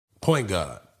Point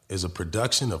Guard is a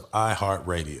production of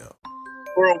iHeartRadio.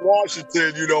 Earl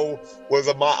Washington,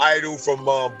 was my idol from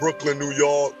Brooklyn, New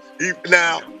York.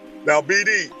 Now,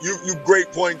 BD, you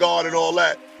great point guard and all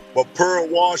that, but Pearl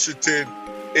Washington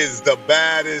is the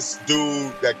baddest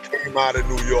dude that came out of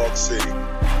New York City.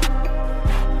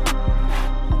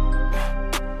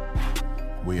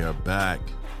 We are back,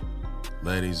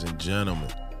 ladies and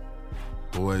gentlemen,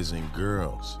 boys and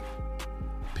girls,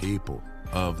 people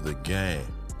of the game,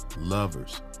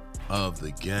 lovers of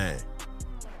the game.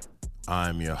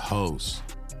 I'm your host,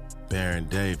 Baron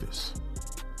Davis,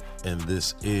 and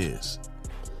this is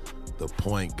the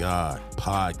Point Guard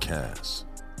Podcast,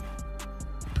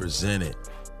 presented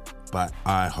by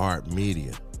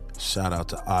iHeartMedia. Shout out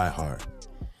to iHeart.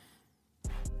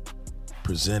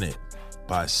 Presented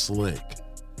by Slick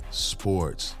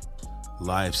Sports,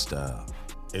 Lifestyle,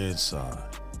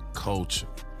 Inside, Culture.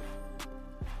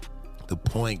 The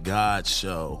Point Guard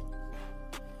Show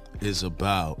is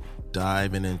about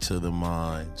diving into the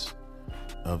minds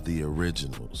of the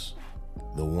originals,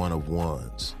 the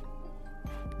one-of-ones,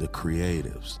 the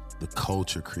creatives, the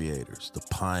culture creators, the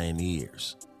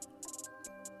pioneers.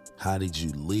 How did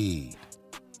you lead,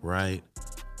 right?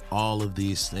 All of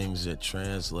these things that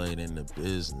translate into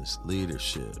business,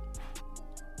 leadership,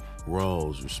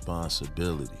 roles,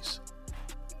 responsibilities.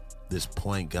 This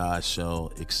Point Guard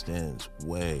Show extends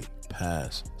way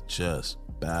past just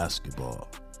basketball.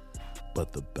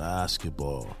 But the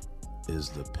basketball is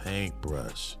the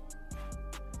paintbrush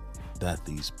that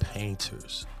these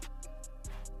painters,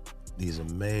 these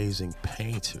amazing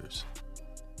painters,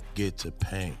 get to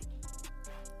paint.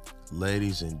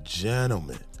 Ladies and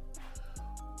gentlemen,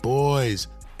 boys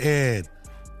and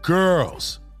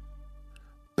girls,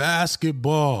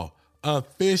 basketball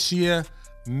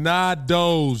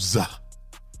aficionados,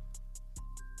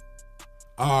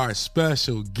 our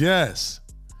special guest,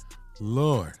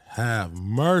 Lord have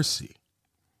mercy,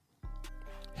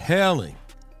 hailing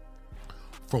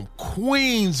from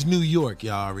Queens, New York.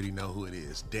 Y'all already know who it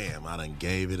is. Damn, I done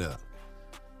gave it up.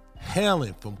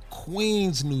 Hailing from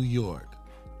Queens, New York,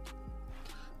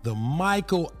 the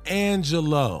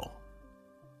Michelangelo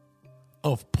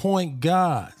of point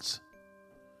guards,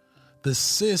 the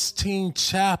Sistine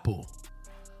Chapel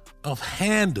of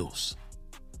handles,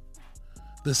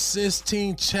 the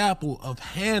Sistine Chapel of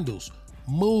handles,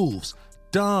 moves,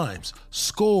 dimes,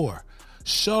 score,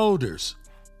 shoulders,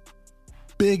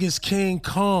 big as King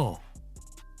Kong,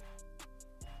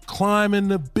 climbing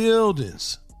the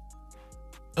buildings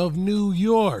of New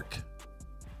York,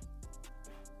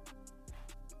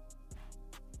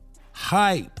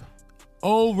 hype,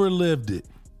 overlived it,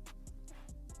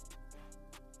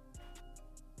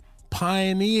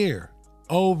 pioneer,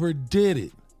 overdid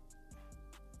it,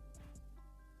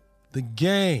 the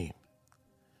game,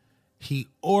 he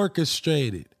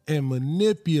orchestrated and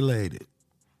manipulated.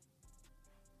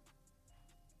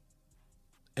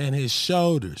 And his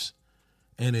shoulders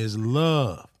and his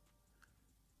love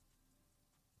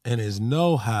and his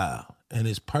know-how and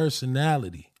his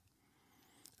personality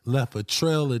left a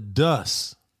trail of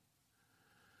dust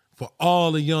for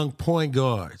all the young point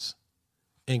guards,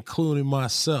 including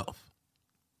myself.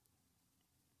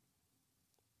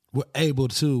 We're able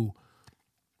to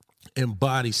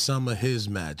embody some of his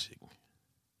magic,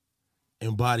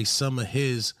 embody some of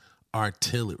his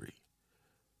artillery,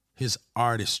 his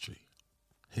artistry,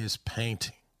 his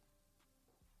painting.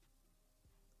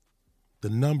 The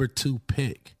number 2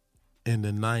 pick in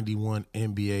the 91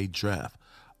 NBA draft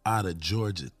out of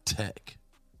Georgia Tech.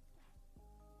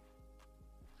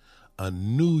 A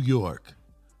New York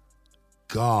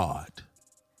god.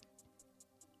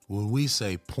 When we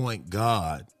say point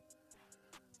guard,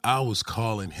 I was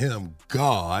calling him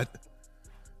God,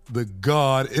 the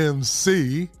God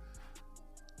MC,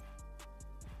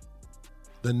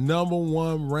 the number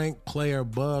 1 ranked player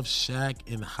above Shaq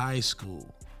in high school,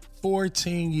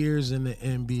 14 years in the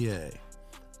NBA,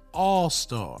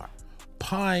 all-star,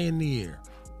 pioneer,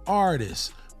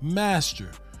 artist, master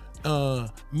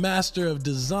of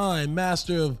design,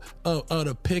 master of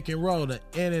the pick and roll, the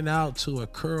in and out to a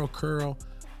curl,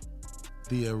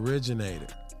 the originator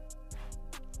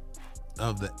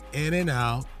of the in and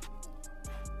out,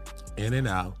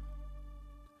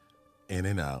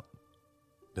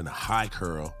 then a high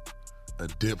curl, a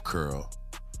dip curl,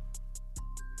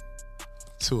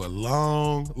 to a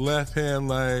long left hand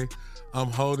lay. I'm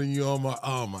holding you on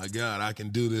oh my God, I can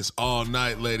do this all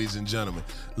night, ladies and gentlemen.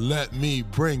 Let me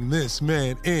bring this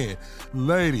man in.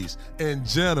 Ladies and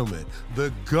gentlemen,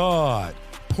 the God,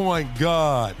 point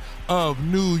guard of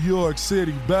New York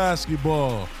City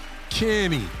basketball,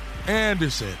 Kenny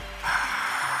Anderson.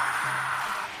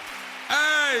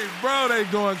 Hey! Hey, bro, they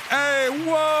going, hey,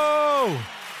 whoa.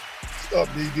 What's up,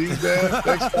 DD, man?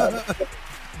 Thanks for having me.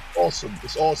 Awesome.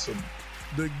 It's awesome.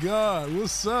 The God,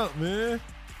 what's up, man?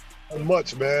 Not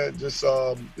much, man. Just,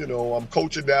 I'm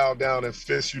coaching down at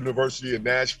Fisk University in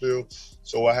Nashville.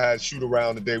 So I had shoot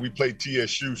around today. We played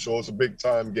TSU, so it's a big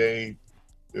time game.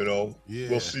 Yeah.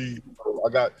 We'll see.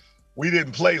 We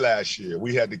didn't play last year.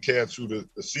 We had to cancel the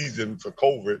season for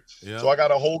COVID. Yep. So I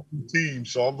got a whole new team.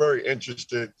 So I'm very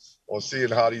interested on seeing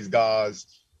how these guys,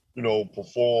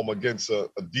 perform against a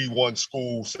D1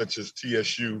 school such as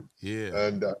TSU. Yeah.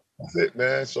 And that's it,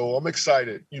 man. So I'm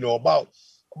excited, about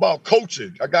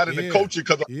coaching. I got into coaching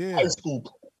because I'm high school.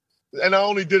 And I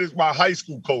only did it with my high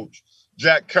school coach,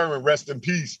 Jack Curran, rest in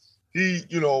peace. He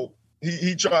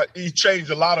changed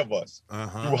a lot of us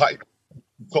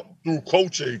through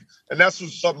coaching, and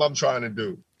that's something I'm trying to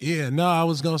do. Yeah, no, I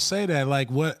was gonna say that. Like,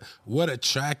 what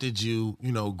attracted you,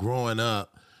 growing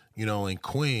up, in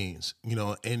Queens,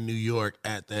 in New York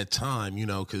at that time,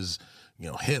 because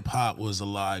hip hop was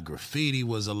alive, graffiti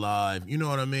was alive, you know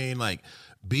what I mean, like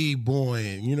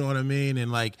b-boying, you know what I mean,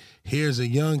 and like here's a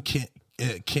young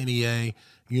Kenny A,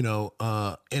 in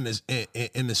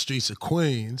the streets of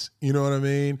Queens, you know what I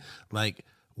mean, like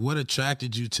what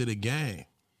attracted you to the game?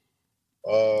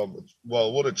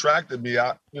 Well, what attracted me,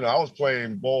 I was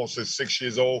playing ball since 6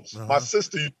 years old. My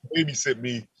sister used to babysit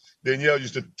me. Danielle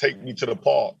used to take me to the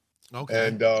park. Okay.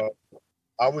 And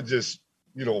I would just,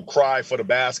 cry for the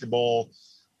basketball.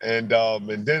 And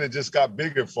then it just got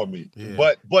bigger for me.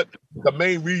 Yeah. But the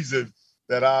main reason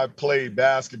that I played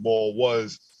basketball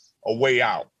was a way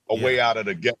out of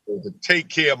the ghetto, to take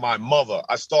care of my mother.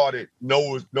 I started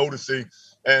noticing,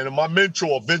 and my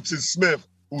mentor, Vincent Smith,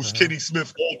 who's Kenny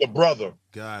Smith's older brother.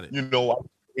 Got it.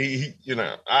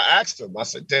 I asked him, I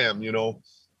said, damn,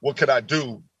 what could I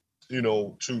do,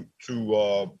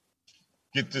 to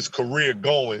get this career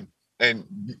going and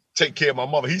take care of my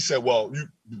mother? He said, well,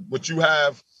 what you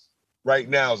have right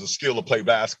now is a skill to play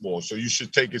basketball, so you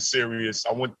should take it serious.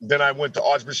 I went to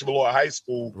Archbishop Malloy High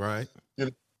School. Right.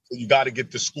 You got to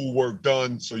get the schoolwork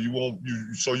done so you'll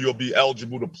be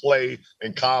eligible to play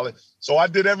in college. So I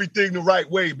did everything the right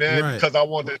way, man, because I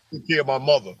wanted to take care of my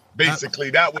mother. Basically,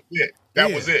 that was it.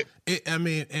 That was it. I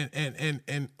mean,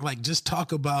 and like, just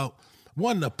talk about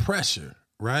the pressure,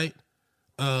 right,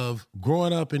 of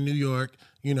growing up in New York,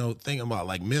 thinking about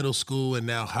like middle school and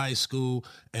now high school,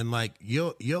 and like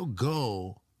your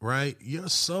goal, right? Your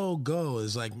sole goal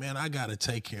is like, man, I got to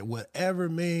take care, whatever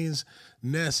means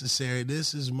necessary.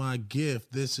 This is my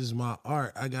gift. This is my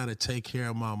art. I got to take care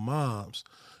of my moms.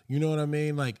 You know what I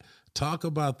mean? Like, talk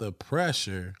about the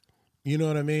pressure, you know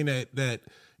what I mean? That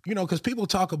because people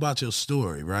talk about your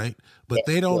story, right? But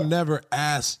they don't never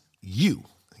ask you.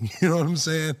 You know what I'm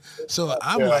saying? So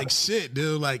I'm like, shit,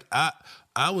 dude. Like, I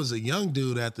was a young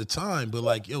dude at the time, but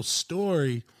like your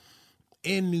story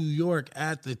in New York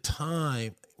at the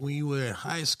time when you were in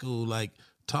high school, like,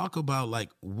 talk about like,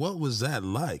 what was that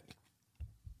like?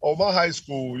 Oh, my high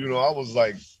school,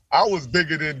 I was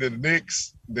bigger than the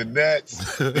Knicks, the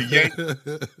Nets, the Yankees,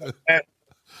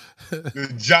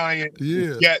 the Giants,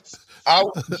 the Jets. I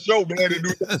was the show, man, in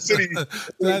New York City.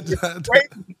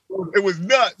 It was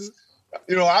nuts.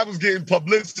 I was getting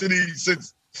publicity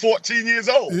since 14 years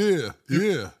old.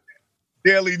 Yeah.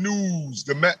 Daily News,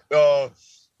 the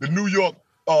New York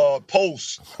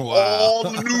Post, all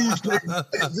the news.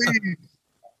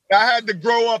 I had to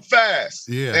grow up fast.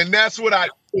 Yeah. And that's what I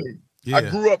did. Yeah. I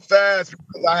grew up fast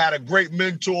because I had a great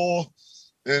mentor.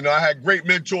 And I had great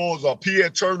mentors, Pierre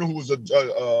Turner, who was a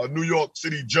New York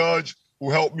City judge,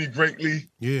 who helped me greatly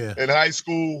in high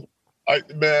school.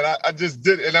 I just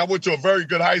did, and I went to a very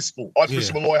good high school,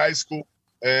 Archbishop Malloy High School.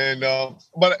 And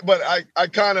but I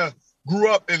kind of grew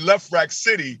up in Left Rack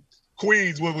City,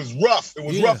 Queens, where it was rough. It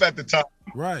was rough at the time.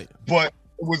 Right. But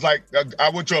it was like I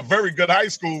went to a very good high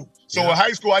school. So in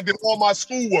high school, I did all my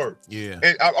schoolwork. Yeah.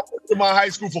 And I went to my high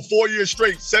school for 4 years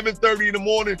straight, 7:30 in the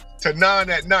morning to 9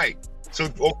 at night. So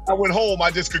when I went home,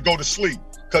 I just could go to sleep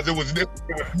because it was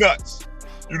nuts.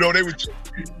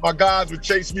 My guys would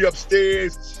chase me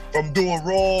upstairs from doing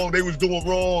wrong. They was doing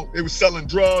wrong. They was selling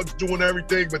drugs, doing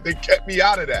everything, but they kept me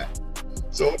out of that.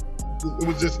 So it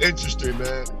was just interesting,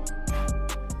 man.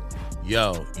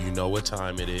 Yo, you know what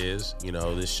time it is.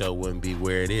 This show wouldn't be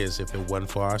where it is if it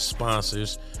wasn't for our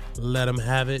sponsors. Let them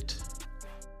have it.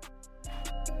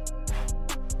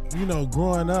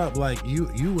 Growing up, like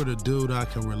you were the dude I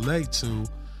can relate to.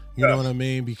 You know what I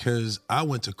mean? Because I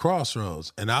went to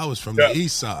Crossroads and I was from the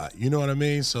East Side. You know what I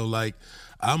mean? So like,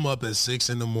 I'm up at 6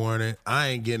 a.m. I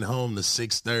ain't getting home to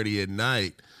 6:30 at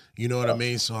night. You know what I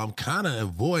mean? So I'm kind of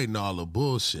avoiding all the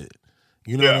bullshit.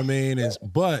 You know what I mean?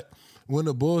 But when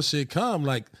the bullshit come,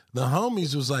 like the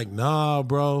homies was like, nah,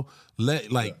 bro,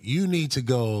 you need to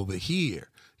go over here.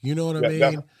 You know what I mean?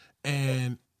 Definitely.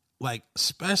 And like,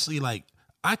 especially like,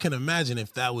 I can imagine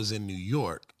if that was in New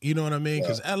York, you know what I mean?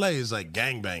 Because LA is like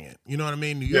gangbanging, you know what I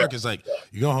mean? New York is like,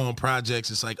 you go home projects,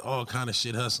 it's like all kind of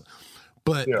shit hustling.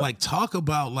 But like, talk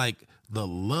about like the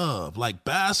love, like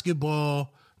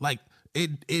basketball, like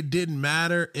it didn't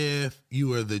matter if you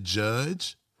were the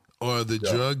judge or the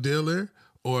drug dealer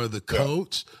or the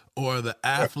coach or the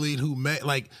athlete who made,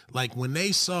 like when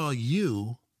they saw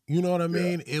you, you know what I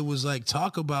mean? It was like,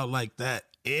 talk about like that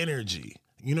energy,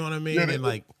 you know what I mean? And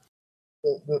like,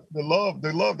 the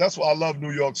love. That's why I love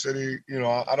New York City. You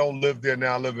know, I don't live there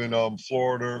now. I live in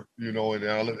Florida, you know, and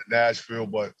I live in Nashville,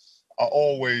 but I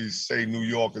always say New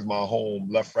York is my home,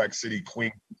 Left Rack City,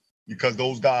 Queens, because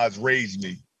those guys raised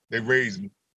me. They raised me.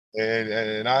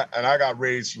 And I got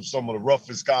raised from some of the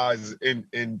roughest guys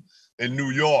in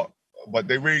New York, but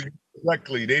they raised me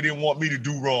correctly. They didn't want me to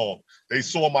do wrong. They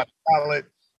saw my talent.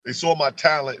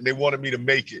 And they wanted me to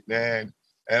make it, man.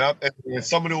 And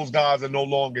some of those guys are no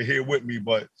longer here with me,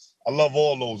 but I love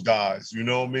all those guys, you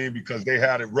know what I mean? Because they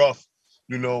had it rough,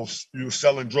 you know,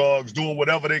 selling drugs, doing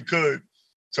whatever they could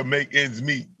to make ends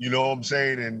meet, you know what I'm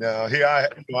saying? And here I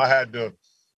had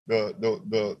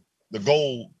the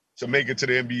goal to make it to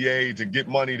the NBA, to get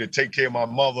money, to take care of my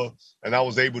mother, and I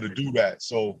was able to do that.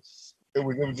 So it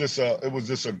was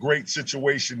just a great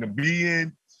situation to be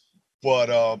in.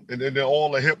 But and then all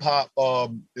the hip hop,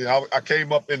 you know, I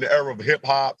came up in the era of hip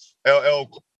hop, LL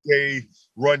Cool J,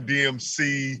 Run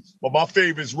DMC. But my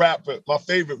favorite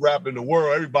rapper in the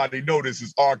world, everybody know this,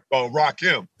 is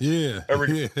Rakim. Yeah.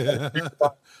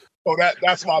 So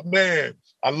that's my man.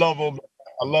 I love him.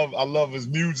 I love his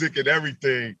music and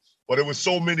everything. But it was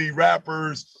so many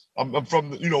rappers. I'm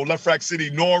from, you know, Left Rack City,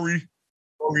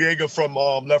 Noriega from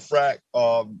Left Rack.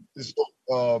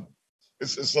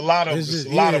 It's a lot of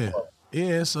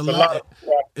it's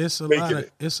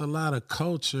a lot of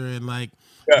culture, and like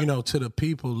you know, to the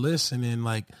people listening,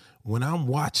 like when I'm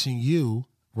watching you,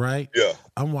 right? Yeah.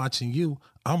 I'm watching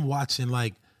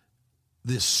like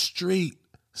this street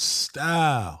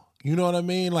style. You know what I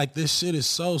mean? Like this shit is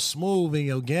so smooth in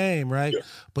your game, right? Yeah.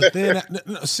 But then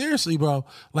seriously, bro,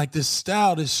 like this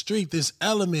style, this street, this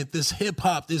element, this hip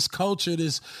hop, this culture,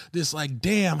 this like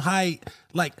damn height,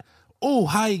 like oh,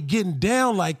 how you getting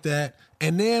down like that?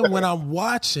 And then when I'm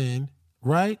watching,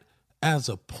 right, as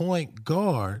a point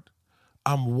guard,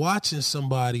 I'm watching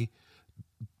somebody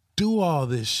do all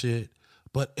this shit,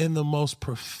 but in the most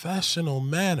professional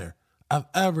manner I've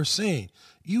ever seen.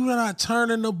 You're not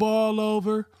turning the ball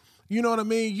over. You know what I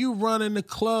mean? You running the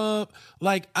club.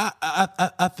 Like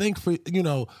I think for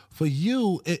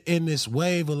you in this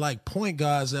wave of like point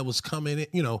guards that was coming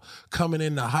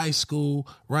into high school,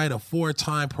 right? A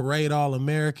 4-time parade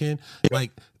All-American.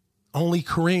 Like only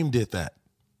Kareem did that.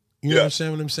 You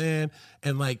understand what I'm saying?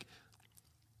 And like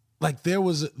there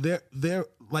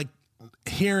like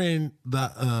hearing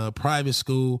the private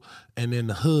school and then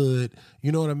the hood,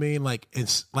 you know what I mean? Like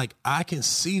it's like I can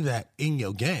see that in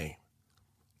your game.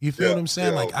 You feel what I'm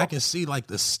saying? Like I can see like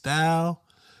the style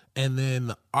and then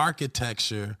the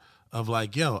architecture of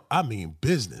like, yo, I mean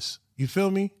business. You feel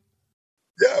me?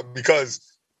 Yeah,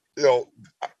 because, you know,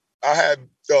 I had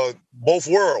both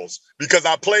worlds because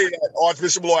I played at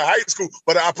Archbishop Lloyd High School,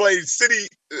 but I played city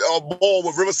ball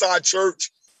with Riverside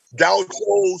Church,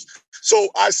 Gauchos. So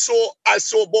I saw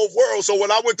both worlds. So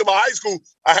when I went to my high school,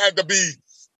 I had to be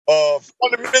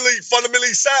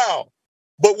fundamentally sound.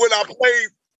 But when I played,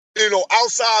 you know,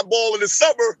 outside ball in the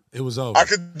summer, it was over. I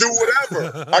could do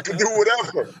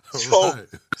whatever. So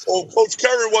Coach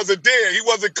Curry wasn't there. He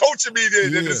wasn't coaching me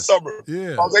in the summer.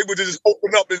 Yeah. I was able to just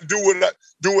open up and do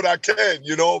what I can,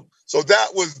 you know. So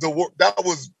that's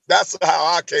how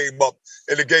I came up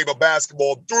in the game of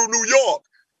basketball through New York.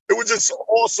 It was just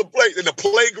awesome place. In the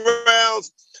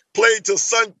playgrounds, played till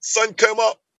sun come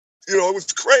up. You know, it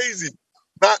was crazy.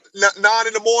 Not 9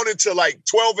 in the morning till like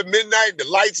 12 at midnight. The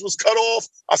lights was cut off.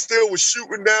 I still was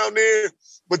shooting down there.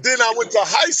 But then I went to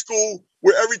high school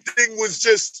where everything was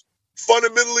just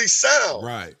fundamentally sound.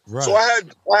 Right. So I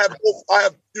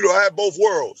had both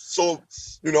worlds. So,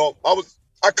 you know,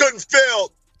 I couldn't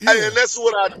fail. Yeah. And that's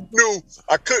what I knew.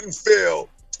 I couldn't fail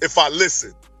if I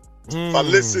listened. If I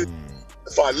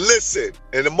listened,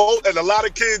 and a lot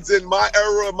of kids in my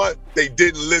era, they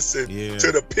didn't listen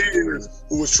to the peers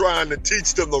who was trying to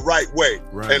teach them the right way.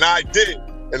 Right. And I did,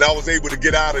 and I was able to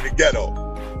get out of the ghetto.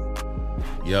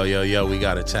 Yo, we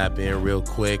got to tap in real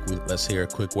quick. Let's hear a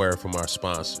quick word from our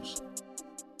sponsors.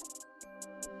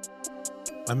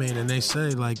 I mean, and they say,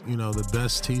 like, you know, the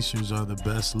best teachers are the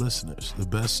best listeners. The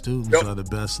best students Yep. are the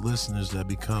best listeners that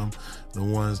become the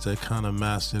ones that kind of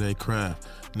master their craft.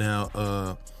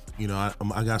 Now, you know,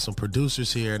 I got some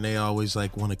producers here, and they always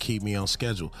like want to keep me on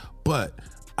schedule. But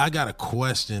I got a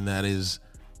question that has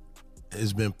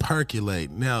been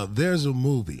percolating. Now, there's a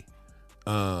movie,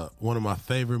 one of my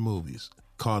favorite movies,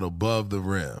 called Above the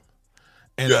Rim.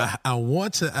 And Yeah. I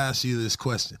want to ask you this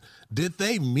question. Did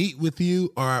they meet with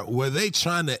you, or were they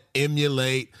trying to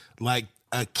emulate like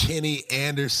a Kenny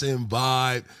Anderson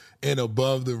vibe in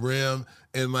Above the Rim?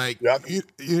 And like, Yeah.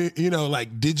 you know,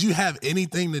 like, did you have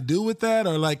anything to do with that?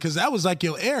 Or like, because that was like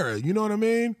your era, you know what I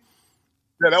mean?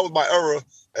 Yeah, that was my era.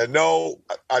 And no,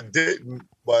 I didn't.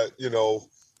 But you know,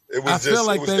 it was. I feel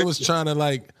like they was trying to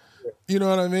like, you know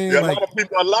what I mean? Yeah, like,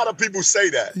 a lot of people say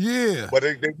that. yeah. But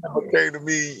they never came to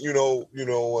me.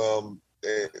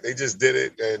 They just did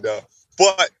it, and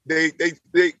but they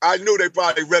I knew they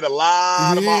probably read a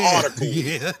lot of my articles.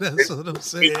 Yeah, that's what I'm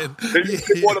saying. They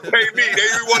didn't want to pay me. They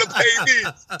didn't want to pay me,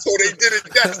 so they did it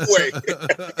that way.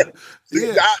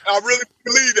 Yeah. I really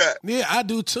believe that. Yeah, I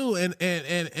do too, and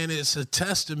it's a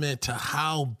testament to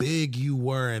how big you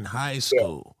were in high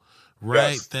school,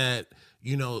 right? Yes. That,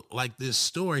 you know, like this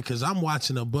story, because I'm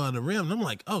watching Above the Rim, and I'm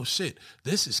like, oh shit,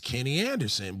 this is Kenny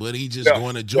Anderson, but he just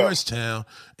going to Georgetown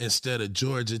instead of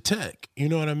Georgia Tech. You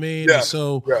know what I mean? Yeah. And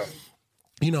so, Yeah.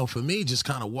 you know, for me, just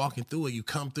kind of walking through it, you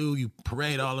come through, you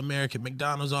parade All-American,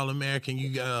 McDonald's All-American,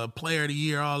 you Player of the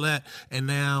Year, all that, and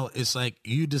now it's like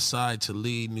you decide to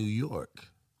leave New York.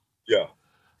 Yeah.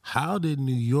 How did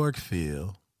New York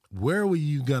feel? Where were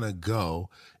you going to go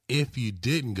if you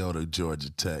didn't go to Georgia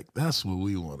Tech? That's what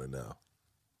we want to know.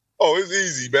 Oh, it's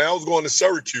easy, man. I was going to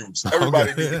Syracuse.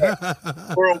 Everybody knew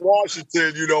that. Pearl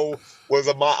Washington, you know, was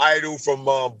my idol from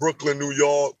Brooklyn, New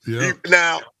York. Yeah.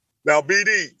 Now,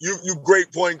 BD, you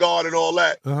great point guard and all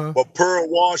that, but Pearl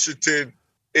Washington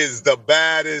is the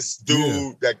baddest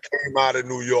dude that came out of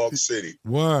New York City.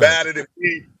 Word. Badder than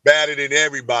me, badder than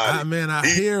everybody. I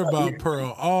hear about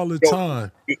Pearl all the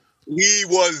time. He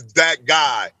was that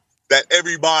guy that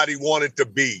everybody wanted to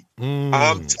be.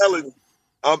 I'm telling you.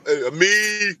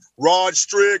 Me, Rod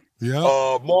Strick,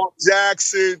 Mark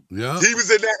Jackson. Yeah. He was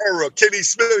in that era. Kenny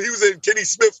Smith. He was in Kenny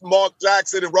Smith, Mark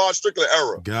Jackson, and Rod Strickland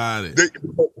era. Got it.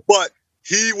 But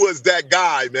he was that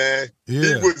guy, man. Yeah.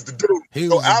 He was the dude.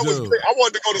 I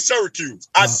wanted to go to Syracuse.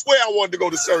 I swear I wanted to go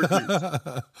to Syracuse.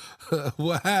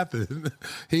 What happened?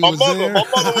 My mother was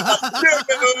like,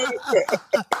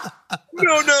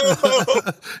 no.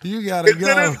 You gotta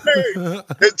go.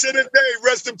 And to this day,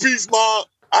 rest in peace, Mom.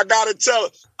 I gotta tell her.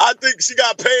 I think she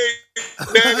got paid,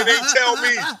 man, and they tell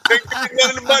me they give me none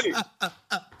of the money.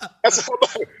 That's how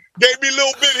much. Gave me a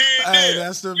little bit here and there. Hey,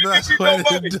 that's the best way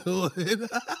to do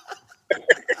it.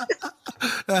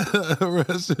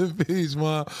 Rest in peace,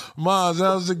 Mom. Mom,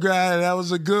 that was a guy. That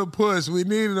was a good push. We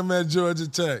needed him at Georgia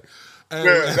Tech. Hey,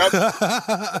 man, that's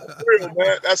real,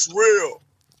 man. That's real.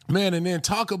 Man, and then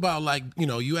talk about, like, you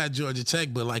know, you at Georgia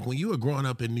Tech, but like when you were growing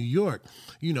up in New York,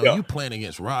 you know, you playing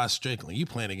against Rod Strickland, you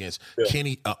playing against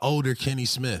older Kenny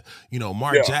Smith, you know,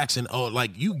 Mark Jackson. Oh,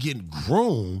 like you getting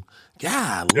groomed.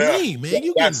 Golly, man,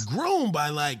 you getting groomed by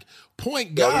like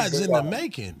point guards in the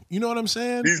making. You know what I'm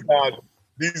saying?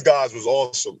 These guys was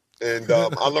awesome, and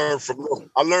I learned from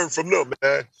them.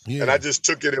 Man. Yeah. And I just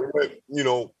took it and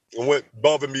went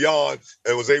above and beyond,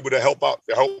 and was able to help my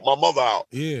mother out.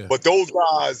 Yeah. But those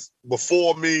guys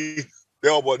before me,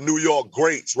 they were New York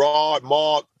greats. Rod,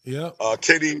 Mark,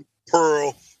 Kenny,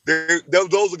 Pearl.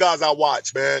 Those are guys I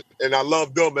watch, man, and I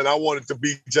love them, and I wanted to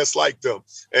be just like them.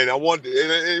 And I wanted,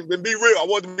 and be real, I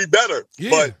wanted to be better. Yeah.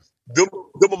 But them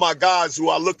are my guys who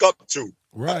I look up to.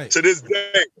 Right. To this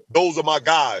day, those are my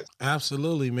guys.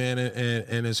 Absolutely, man.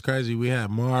 And it's crazy. We had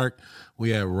Mark, we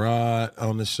had Rod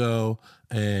on the show,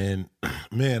 and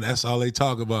man, that's all they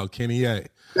talk about, Kenny A.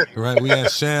 Right? We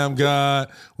had Sham God,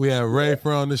 we had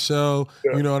Rafer on the show,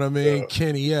 you know what I mean? Yeah.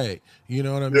 Kenny A. You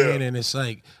know what I mean? And it's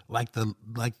like the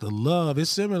love,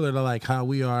 it's similar to like how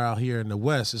we are out here in the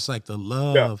West. It's like the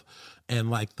love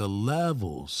and like the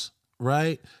levels.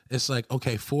 Right? It's like,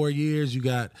 okay, 4 years, you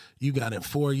got in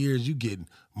 4 years, you getting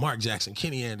Mark Jackson,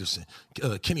 Kenny Anderson,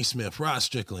 Kenny Smith, Rod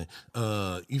Strickland,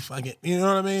 you fucking, you know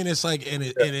what I mean? It's like, and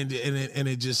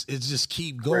it just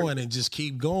keep going and just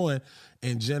keep going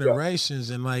in generations.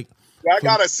 And like, I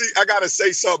gotta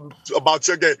say something about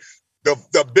your game.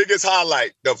 The biggest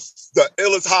highlight, the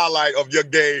illest highlight of your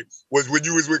game was when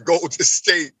you was with Golden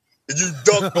State. You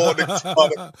dunked on the illest.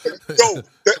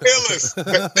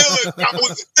 That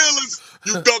was the illest.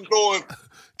 You dunked on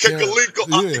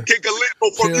Kikaliko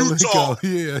from Utah.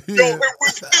 Yeah. Yo, it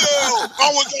was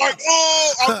I was like,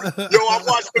 I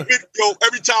watched the video.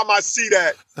 Every time I see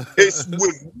that, it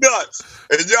was nuts.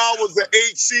 And y'all was the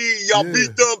HC, y'all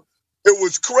beat them. It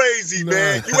was crazy,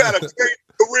 man. You had a great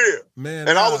career. Man.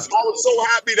 And I was so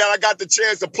happy that I got the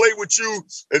chance to play with you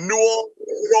in New Orleans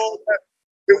and all that.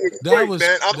 It was great,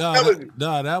 man. I'm telling you.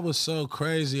 That was so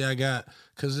crazy.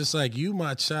 Because it's like you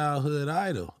my childhood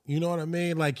idol. You know what I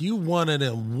mean? Like you one of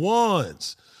them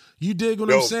ones. You dig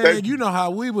what I'm saying? You know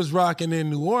how we was rocking in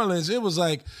New Orleans. It was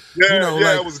like,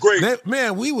 it was great.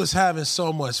 Man, we was having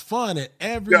so much fun. And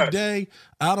every day,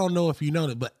 I don't know if you know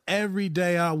that, but every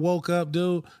day I woke up,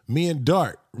 dude, me and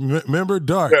Dart. Remember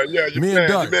Dart? Me and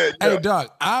Dart. Hey, Dart,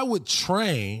 I would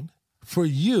train for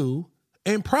you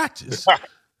in practice.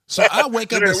 So I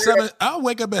wake up at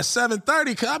 7:30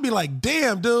 because I'd be like,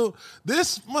 damn, dude,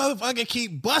 this motherfucker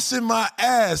keep busting my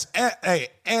ass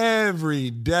every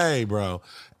day, bro.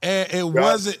 And it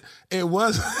wasn't,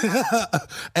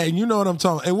 and you know what I'm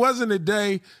talking about. It wasn't a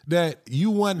day that you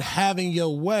wasn't having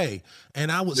your way.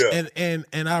 And I was, and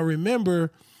I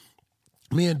remember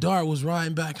me and Dart was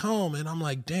riding back home and I'm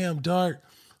like, damn, Dart,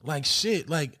 like shit,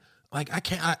 like I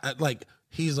can't,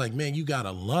 he's like, man, you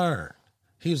gotta learn.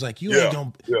 He was like, you ain't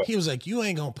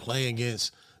gonna play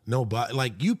against nobody.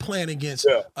 Like you playing against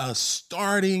a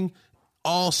starting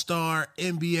all-star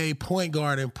NBA point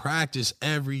guard in practice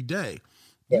every day.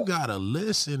 You gotta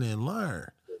listen and learn.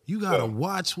 You gotta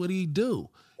watch what he do.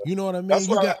 You know what I mean? That's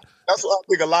what I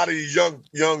think a lot of these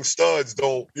young studs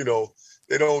don't,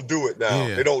 they don't do it now.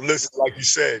 Yeah. They don't listen like you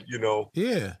said,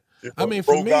 Yeah. I mean,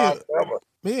 for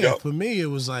me, it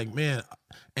was like, man,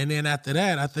 and then after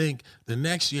that, I think the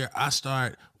next year I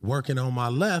start working on my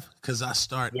left because I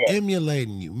start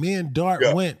emulating you. Me and Dart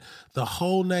went the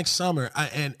whole next summer,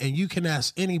 and you can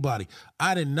ask anybody.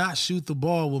 I did not shoot the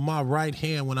ball with my right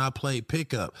hand when I played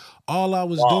pickup. All I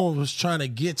was doing was trying to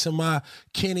get to my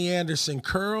Kenny Anderson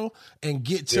curl and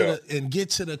get to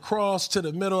the cross to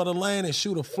the middle of the lane and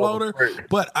shoot a floater.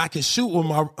 But I can shoot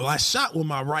I shot with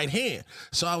my right hand.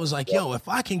 So I was like, yo, if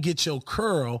I can get your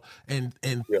curl and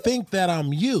think that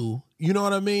I'm you. You know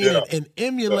what I mean? And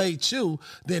emulate you,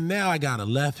 then now I got a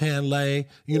left hand lay.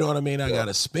 You know what I mean? I got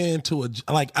to spin to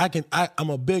I'm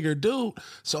a bigger dude,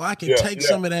 so I can take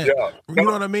some of that. You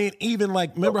know what I mean? Even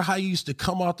like, remember how you used to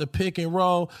come off the pick and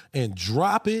roll and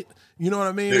drop it? You know what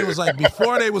I mean? It was like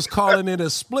before they was calling it a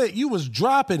split, you was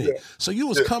dropping it. So you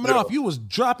was coming off, you was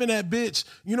dropping that bitch,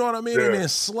 you know what I mean? And then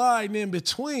sliding in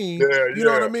between, you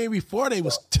know what I mean? Before they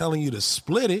was telling you to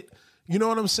split it. You know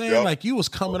what I'm saying? Yep. Like you was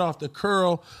coming off the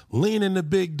curl, leaning the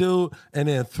big dude, and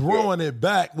then throwing it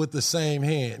back with the same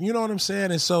hand. You know what I'm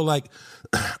saying? And so like,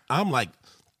 I'm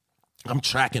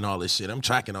tracking all this shit. I'm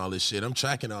tracking all this shit.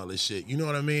 You know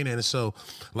what I mean? And so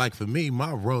like for me,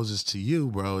 my roses to you,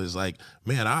 bro, is like,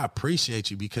 man, I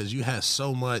appreciate you because you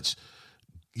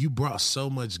brought so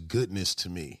much goodness to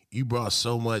me. You brought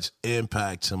so much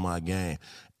impact to my game.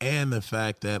 And the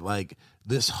fact that like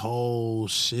this whole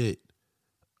shit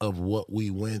of what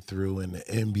we went through in the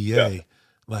NBA,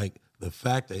 like the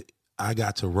fact that I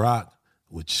got to rock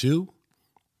with you,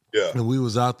 and we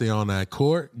was out there on that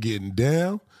court getting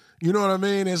down. You know what I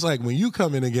mean? It's like when you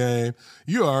come in the game,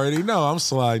 you already know I'm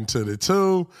sliding to the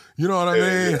two. You know what I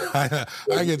mean?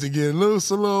 I get to get loose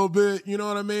a little bit. You know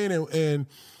what I mean? And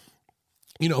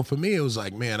for me, it was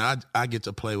like, man, I get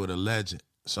to play with a legend.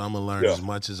 So I'm going to learn as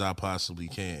much as I possibly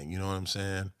can. You know what I'm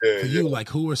saying? For you, like,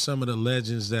 who are some of the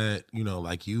legends that,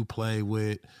 like you play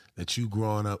with, that you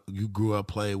grew up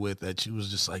playing with, that you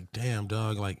was just like, damn,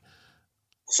 dog, like.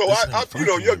 So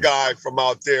your guy from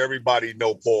out there, everybody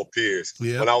know Paul Pierce.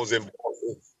 Yeah. When I was in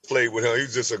Boston, played with him, he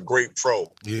was just a great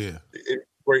pro. Yeah.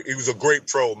 He was a great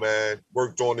pro, man.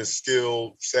 Worked on his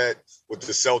skill set with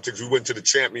the Celtics. We went to the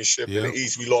championship in the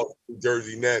East. We lost to the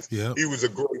Jersey Nets. Yep. He was a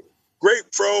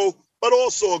great pro, but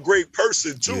also a great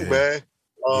person too, man.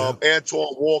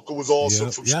 Antoine Walker was also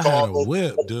from Chicago. Y'all had a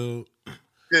whip, dude.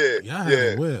 Y'all had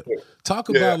a whip. Talk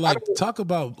about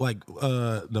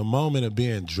the moment of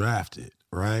being drafted,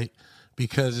 right?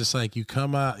 Because it's like you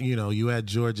come out, you at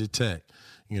Georgia Tech,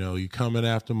 you coming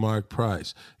after Mark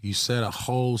Price. You set a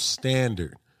whole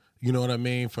standard. You know what I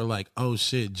mean? For like, oh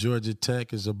shit, Georgia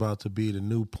Tech is about to be the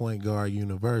new point guard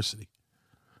university.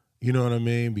 You know what I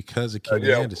mean? Because of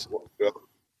Kenny Anderson.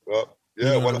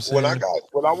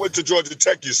 When I went to Georgia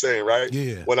Tech, you're saying, right?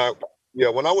 Yeah. When I Yeah,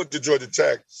 when I went to Georgia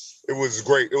Tech, it was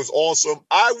great. It was awesome.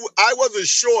 I wasn't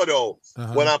sure though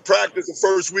when I practiced the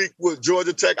first week with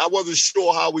Georgia Tech. I wasn't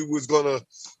sure how we was gonna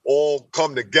all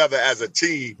come together as a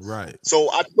team. Right. So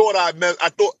I thought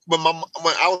when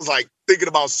I was like thinking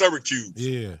about Syracuse.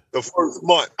 Yeah. The first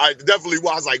month, I definitely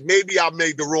was like, maybe I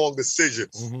made the wrong decision.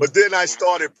 Mm-hmm. But then I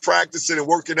started practicing and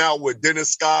working out with Dennis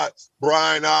Scott,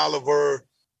 Brian Oliver,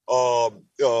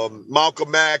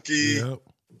 Malcolm Mackey, Yep.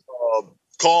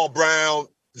 Carl Brown,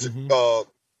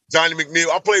 Johnny McNeil.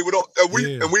 I played with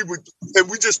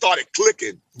we just started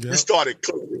clicking. Yep. We started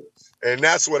clicking, and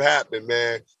that's what happened,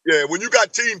 man. Yeah, when you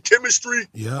got team chemistry,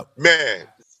 man,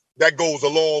 that goes a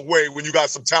long way. When you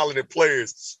got some talented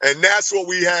players, and that's what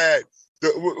we had.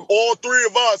 All three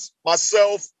of us,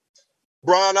 myself,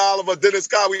 Brian Oliver, Dennis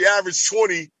Scott, we averaged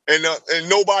 20, and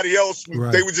nobody else.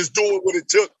 Right. They were just doing what it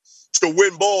took to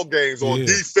win ball games on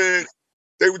defense.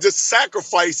 They were just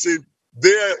sacrificing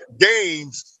their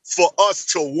games for us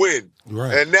to win.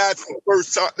 Right. And that's the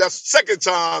first time, that's the second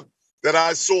time that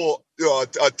I saw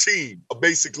a team,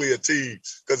 basically a team.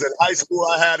 Because in high school,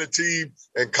 I had a team.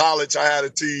 In college, I had a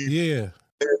team. Yeah.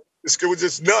 It was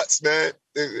just nuts, man.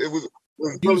 It was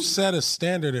you set a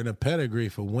standard and a pedigree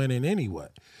for winning anyway,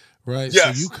 right?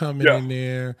 Yes. So you coming in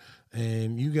there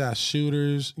and you got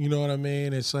shooters, you know what I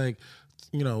mean? It's like,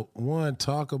 one,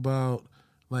 talk about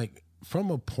like from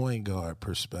a point guard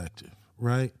perspective,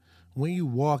 right? When you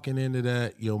walking into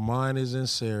that, your mind is in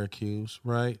Syracuse,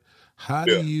 right? How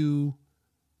do you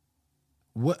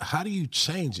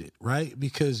change it, right?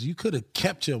 Because you could have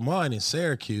kept your mind in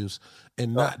Syracuse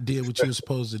and not did what you were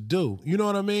supposed to do. You know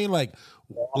what I mean? Like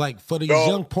for these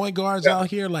young point guards out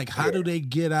here, like how do they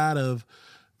get out of,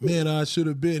 man, I should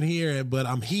have been here, but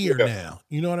I'm here now.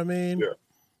 You know what I mean? Yeah.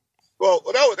 Well,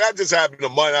 that just happened to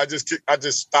mine. I just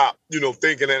stopped,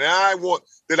 thinking, and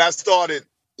I started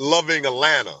loving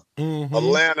Atlanta. Mm-hmm.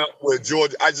 Atlanta with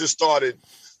Georgia. I just started,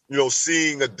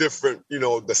 seeing a different,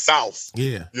 the South.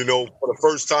 Yeah. For the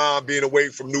first time being away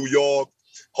from New York,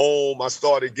 home, I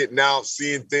started getting out,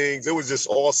 seeing things. It was just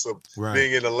awesome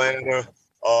being in Atlanta,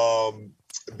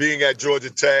 being at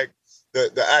Georgia Tech.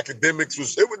 The academics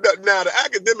the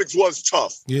academics was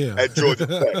tough at Georgia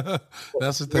Tech.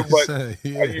 That's what they say.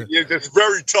 Yeah. It's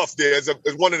very tough there. It's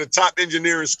one of the top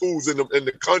engineering schools in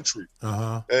the country.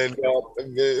 Uh-huh. And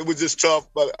it was just tough,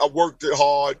 but I worked it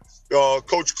hard.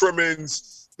 Coach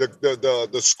Crimmins,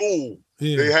 the school,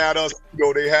 they had us,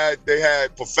 they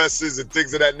had professors and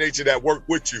things of that nature that worked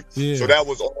with you. Yeah. So that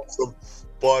was awesome.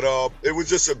 But it was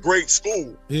just a great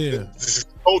school. Yeah. Just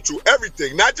go to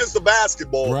everything, not just the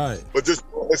basketball, but just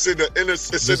it's in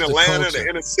Atlanta, the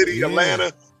inner city,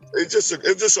 Atlanta. It's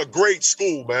just a great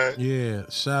school, man. Yeah.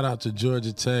 Shout out to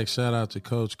Georgia Tech. Shout out to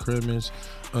Coach Crimmins.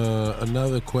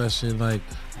 Another question, like,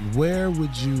 where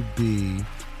would you be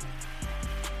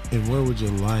and where would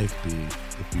your life be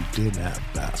if you didn't have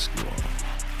basketball?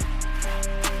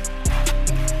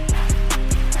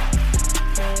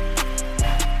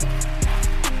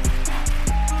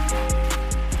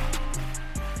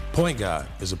 Point God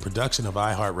is a production of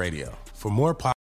iHeartRadio. For more